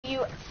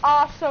you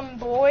awesome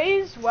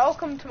boys.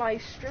 Welcome to my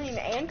stream,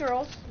 and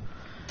girls.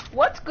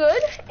 What's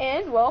good?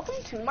 And welcome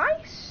to my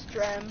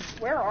stream.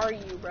 Where are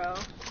you, bro?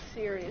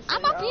 Seriously,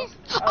 I'm up here.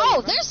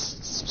 Oh, there's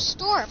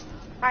Storm.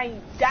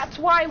 That's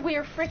why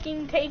we're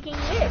freaking taking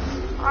this.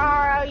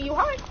 Are you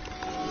high?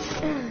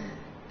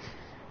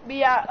 But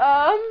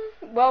yeah,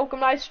 welcome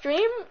to my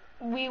stream.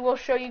 We will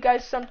show you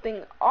guys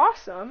something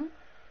awesome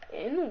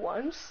in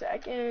 1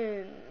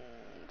 second.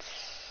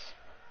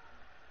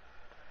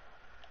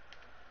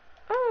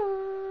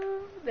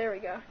 Oh, there we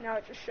go. Now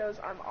it just shows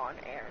I'm on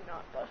air,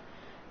 not the...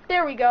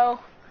 There we go.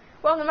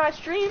 Welcome to my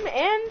stream,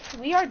 and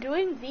we are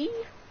doing the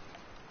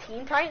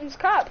Teen Titans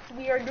Cup.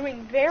 We are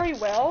doing very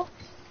well.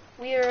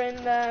 We are in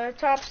the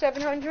top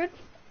 700.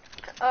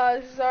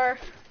 This is our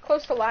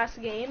close to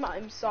last game.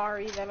 I'm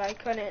sorry that I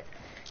couldn't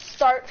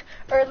start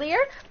earlier,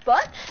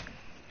 but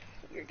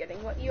you're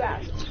getting what you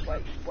asked,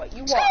 what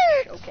you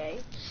want, okay?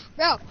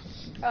 Bro,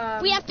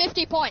 we have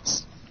 50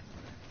 points.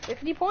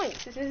 50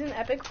 points. This is an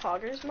epic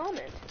Poggers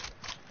moment.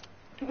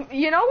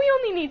 You know, we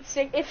only need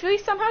 6. If we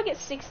somehow get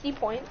 60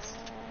 points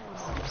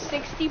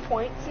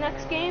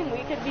next game,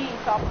 we could be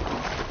top.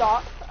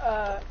 1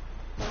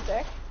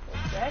 sec.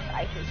 I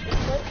hate this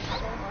clip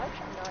so much.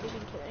 I'm not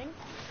even kidding.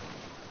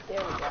 There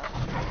we go.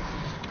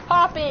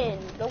 Hop in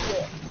the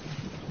whip.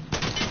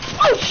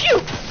 Oh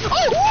shoot!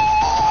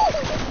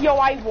 Oh! Yo,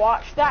 I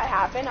watched that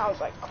happen. I was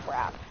like,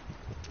 crap.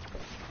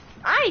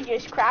 I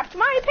just crapped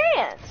my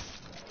pants.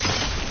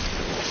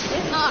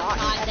 This is not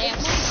they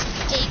have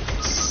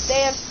stinks.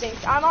 They have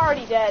stinks. I'm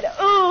already dead.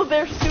 Oh,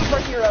 they're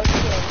superhero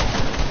skins.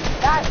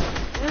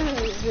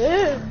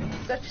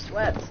 Such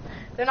sweats.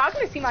 They're not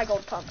gonna see my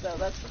gold pump though.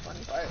 That's the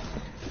funny part.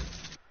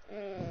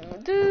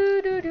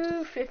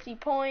 50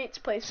 points.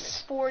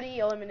 Placements 40.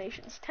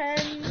 Eliminations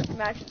 10.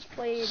 Matches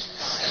played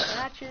 9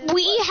 matches.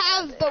 We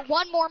have but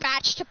one more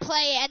match to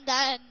play, and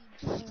then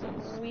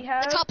we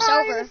have the cup's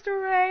over.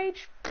 Mr.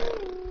 Rage.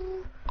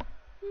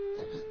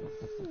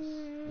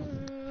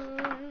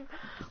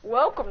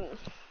 Welcome,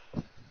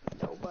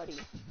 nobody.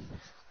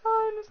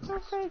 Oh,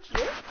 Mr. Rage,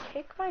 did it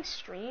kick my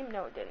stream?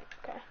 No, it didn't.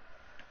 Okay.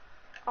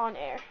 On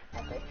air.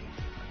 Okay.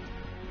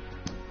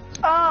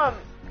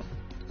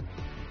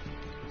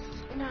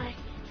 Nice.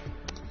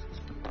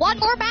 One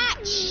more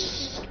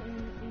match.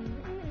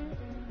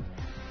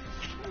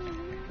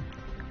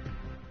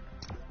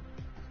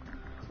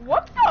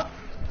 What the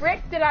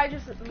frick did I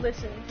just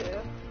listen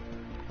to?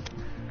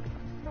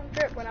 Don't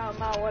trip when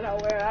I'm out what I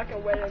wear. I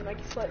can wear it like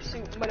a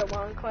sweatsuit with a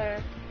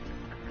Montclair.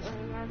 As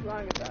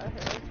long as I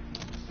heard.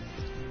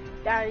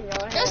 That in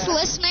your Just hair.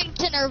 listening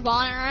to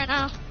Nirvana right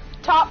now.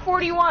 Top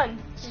 41.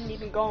 Didn't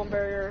even go on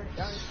burger.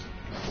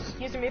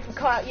 Using me for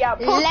clout. Yeah,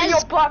 put in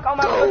your block on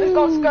my brother's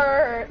gon'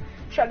 skirt.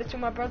 Shout out to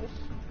my brothers.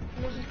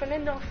 Losing for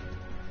enough.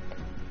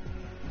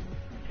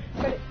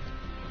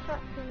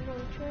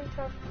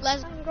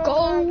 Let's Got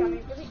go.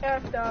 me really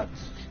effed up.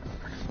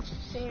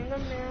 Seeing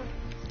them now.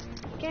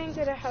 Gang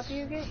to help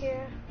you get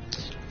here.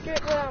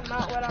 Get what I'm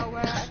out, what I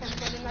wear. I can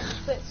get in like a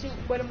split suit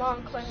with a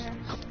Montclair.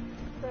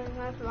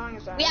 As long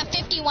as I We have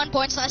 51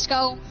 points. Let's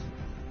go.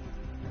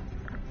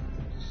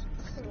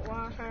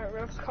 Want her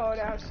real cold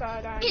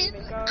outside, I ain't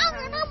even go.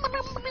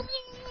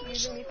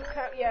 Using me for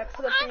cut, yeah,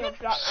 flip in your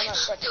block, I'm not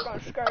but you're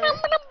gonna skirt.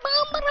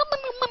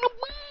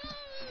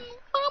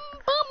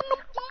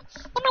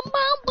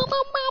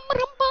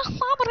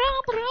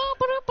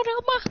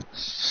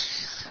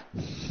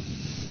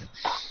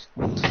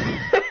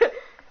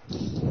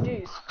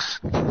 Dude.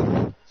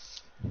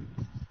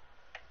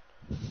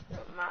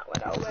 I'm not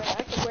what I wear, I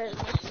can wear it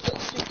like a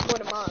split suit for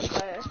the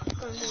Montclair.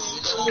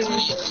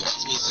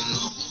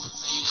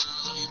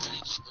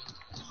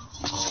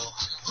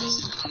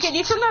 Can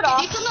you turn that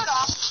off?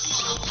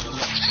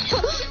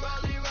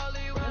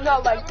 No,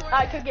 like,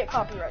 I could get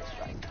copyright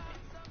strike.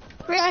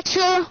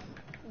 Retro.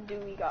 Do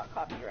we got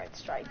copyright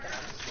strike? And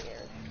I'm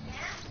scared.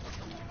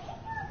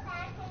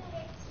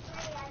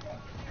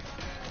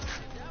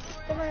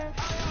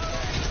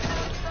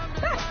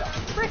 Back the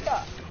frick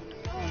up,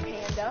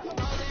 panda.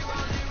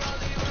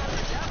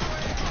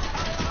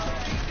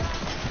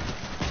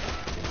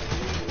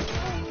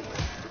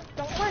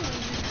 Don't run, you.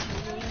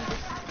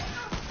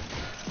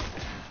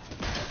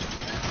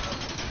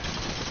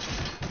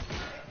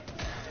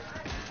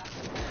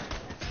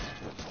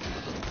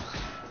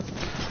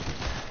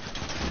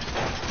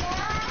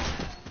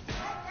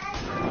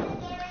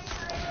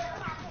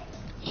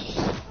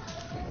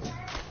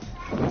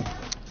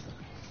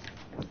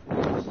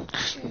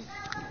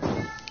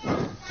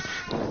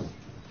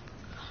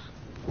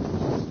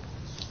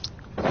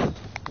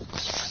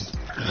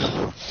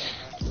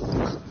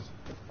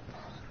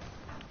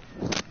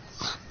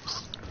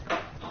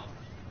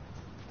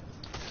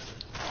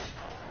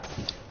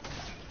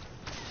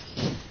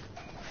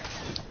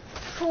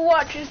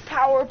 Watches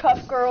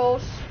Powerpuff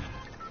Girls.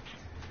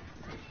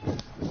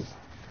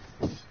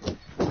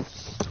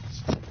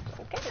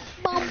 Okay.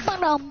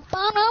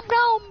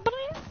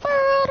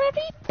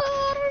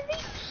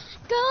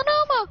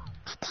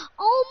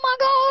 Oh my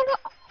god.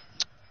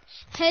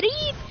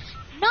 Harry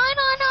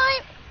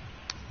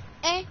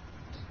 999.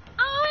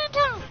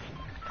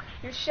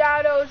 Your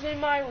shadow's in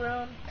my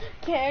room.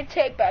 Can't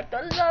take back the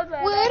love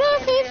that What I a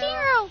can do.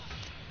 hero!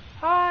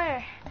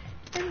 Hi,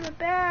 in the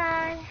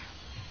bag.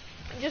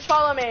 Just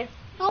follow me.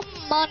 Oh,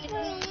 money,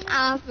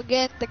 I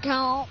forget the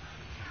count.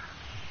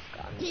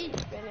 Got me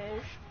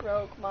finished,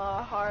 broke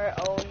my heart.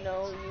 Oh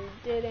no, you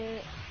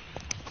didn't.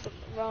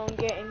 Wrong,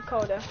 getting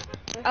colder.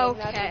 Looking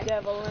at Okay. the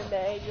devil and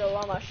the angel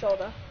on my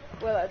shoulder.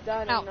 Will I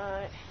die No.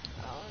 tonight?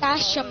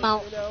 Dash him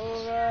out.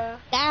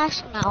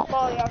 Dash him out.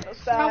 Falling off the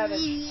savage.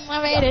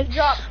 I made it.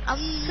 Drop I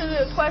to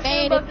the question,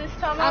 made but it. this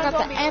time I I'm got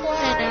gonna the be M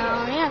quiet.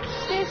 now, yeah.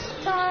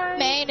 This time.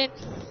 Made it.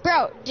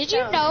 Bro, did you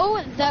Yeah.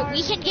 know that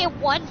we can get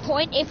 1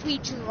 point if we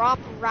drop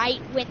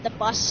right when the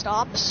bus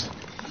stops?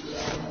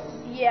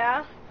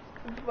 Yeah.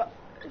 But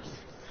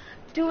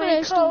doing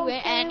Let's do cocaine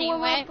it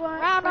anyway. with my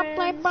Round up, play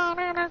friends. ball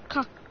in a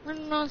car.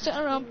 Run on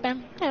to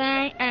open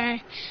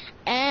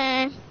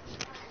and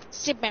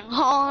sipping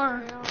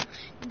hard.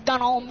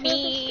 Gun on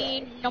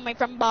me, know me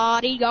from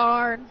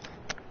bodyguard.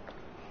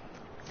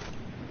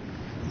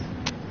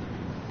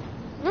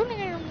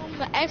 Running on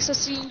the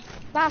ecstasy,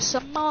 that's a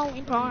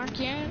Molly Park,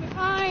 yeah.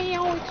 I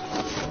always.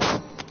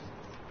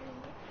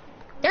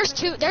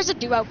 There's a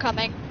duo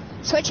coming.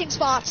 Switching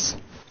spots.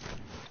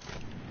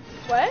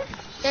 What?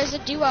 There's a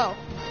duo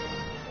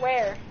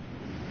Where?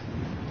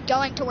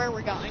 going to where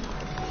we're going.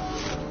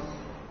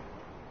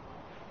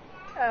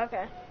 Oh,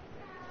 okay.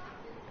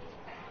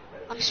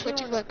 I'm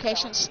switching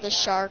locations to the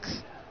shark.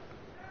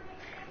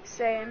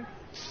 Same.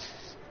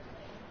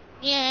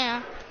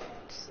 Yeah.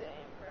 Same,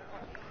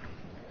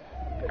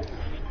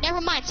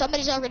 Never mind,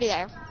 somebody's already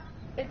there.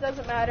 bro. It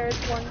doesn't matter.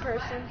 It's one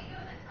person.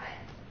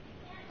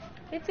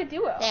 It's a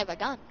duo. They have a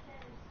gun.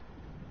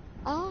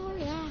 Oh,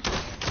 yeah.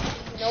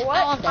 You know what?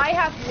 I'm dead. I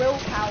have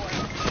willpower.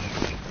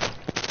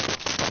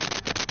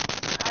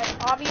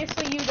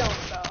 Obviously you don't,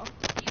 though.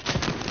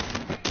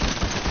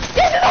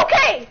 This is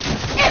okay!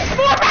 It's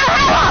for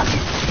Valhalla!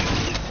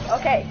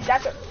 Okay,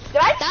 that's it.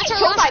 Did I That's just our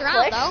kill last my round,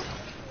 clicks? though.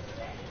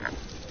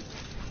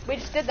 We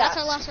just did That's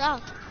that. our last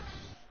round.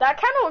 That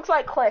kind of looks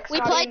like clicks. We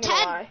not played even gonna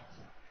 10. lie.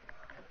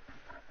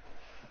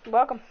 You're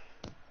welcome.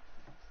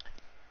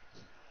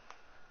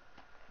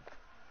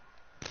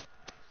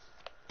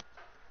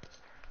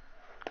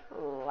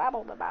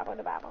 Wabble the babble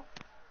the babble.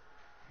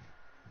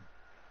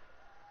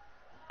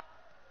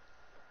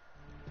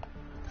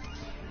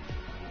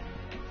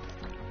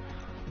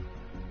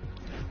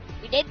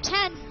 We did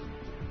 10.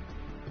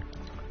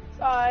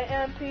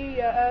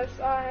 I-M-P-S,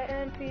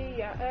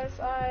 I-N-P-S,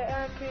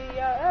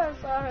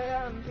 I-N-P-S,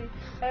 I-M-P,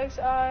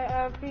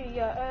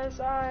 X-I-M-P-S,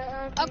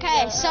 I-N-P-S.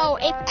 Okay, so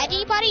if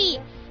anybody,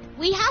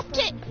 we have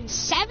to,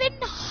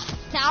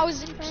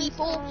 7,000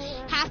 people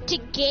have to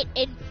get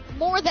in,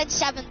 more than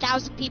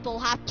 7,000 people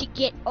have to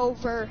get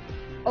over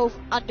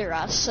under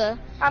us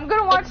I'm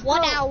gonna watch in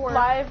 1 the hour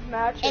live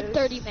matches. and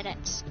 30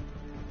 minutes.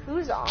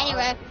 Who's on?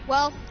 Anyway,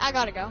 well, I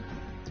gotta go.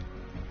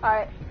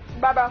 Alright,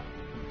 bye-bye.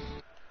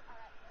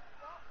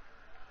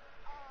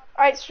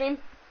 Alright, stream.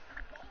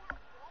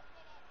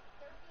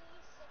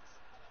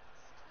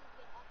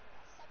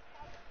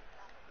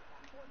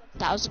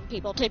 1,000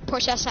 people to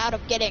push us out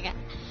of getting it.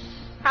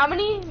 How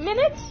many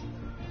minutes?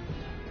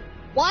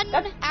 1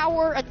 That's-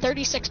 hour and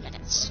 36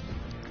 minutes.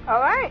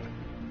 Alright.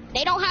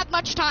 They don't have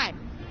much time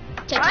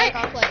to Alright.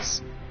 take our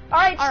place.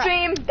 Alright, Alright.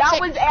 stream. That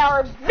Sick. was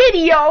our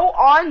video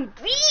on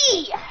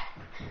the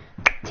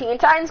Teen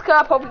Titans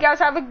Cup. Hope you guys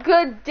have a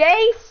good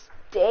day.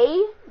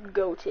 Stay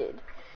goated.